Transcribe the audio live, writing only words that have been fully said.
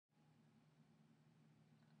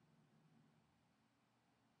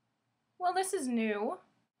Well, this is new.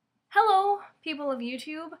 Hello, people of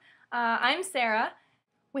YouTube. I'm Sarah,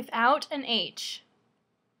 without an H.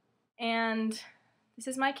 And this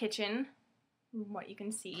is my kitchen, what you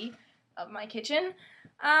can see of my kitchen.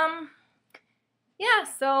 Yeah,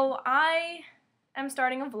 so I am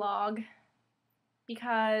starting a vlog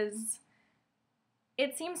because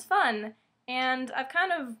it seems fun, and I've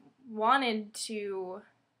kind of wanted to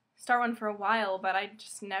start one for a while, but I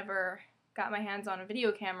just never got my hands on a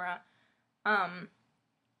video camera.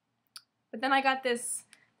 But then I got this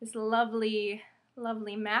lovely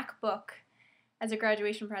MacBook as a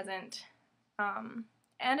graduation present, and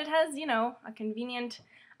it has, you know, a convenient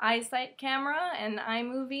iSight camera and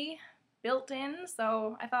iMovie built in,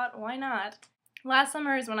 so I thought, why not? Last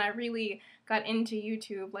summer is when I really got into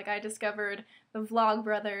YouTube. Like, I discovered the Vlog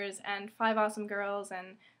Brothers and 5 Awesome Girls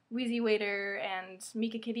and Wheezy Waiter and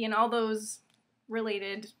Mika Kitty and all those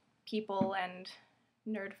related people and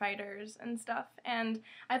nerd fighters and stuff, and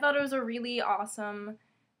I thought it was a really awesome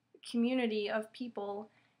community of people,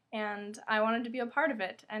 and I wanted to be a part of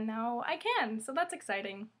it, and now I can, so that's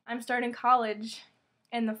exciting. I'm starting college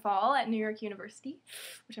in the fall at New York University,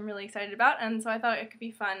 which I'm really excited about, and so I thought it could be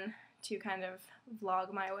fun to kind of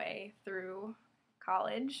vlog my way through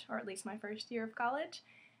college, or at least my first year of college.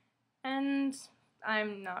 And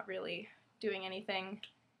I'm not really doing anything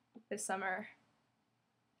this summer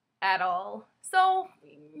at all, so,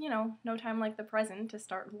 you know, no time like the present to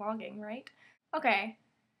start vlogging, right? Okay,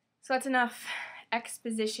 so that's enough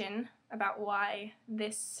exposition about why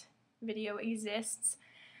this video exists.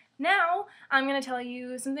 Now I'm gonna tell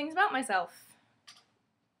you some things about myself.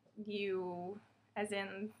 You, as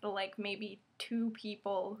in the like maybe 2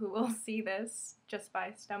 people who will see this just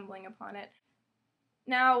by stumbling upon it.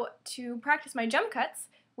 Now, to practice my jump cuts,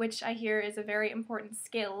 which I hear is a very important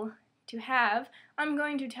skill to have, I'm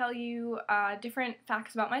going to tell you different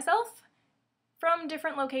facts about myself from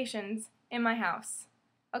different locations in my house.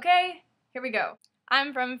 Okay, here we go.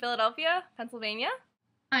 I'm from Philadelphia, Pennsylvania.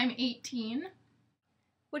 I'm 18,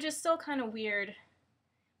 which is still kind of weird.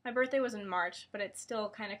 My birthday was in March, but it's still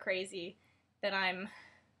kind of crazy that I'm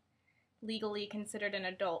legally considered an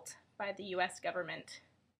adult by the US government.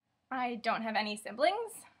 I don't have any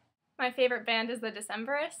siblings. My favorite band is the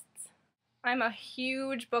Decemberists. I'm a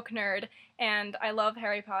huge book nerd, and I love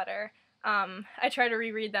Harry Potter. I try to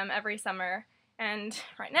reread them every summer, and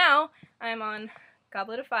right now I'm on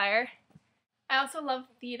Goblet of Fire. I also love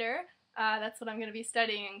theater. That's what I'm going to be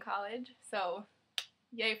studying in college, so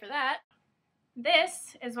yay for that.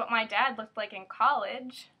 This is what my dad looked like in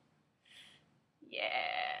college. Yeah.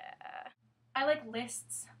 I like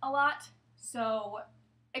lists a lot, so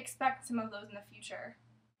expect some of those in the future.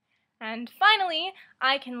 And finally,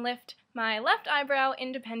 I can lift my left eyebrow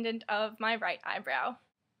independent of my right eyebrow.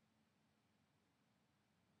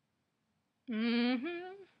 And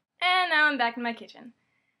now I'm back in my kitchen.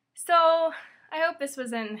 So, I hope this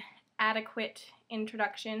was an adequate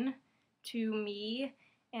introduction to me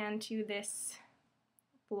and to this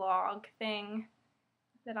vlog thing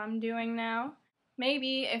that I'm doing now.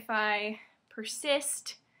 Maybe if I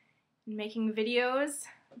persist in making videos,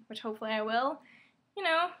 which hopefully I will, you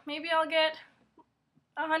know, maybe I'll get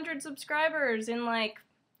 100 subscribers in like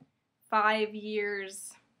 5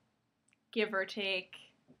 years, give or take.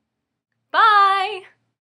 Bye!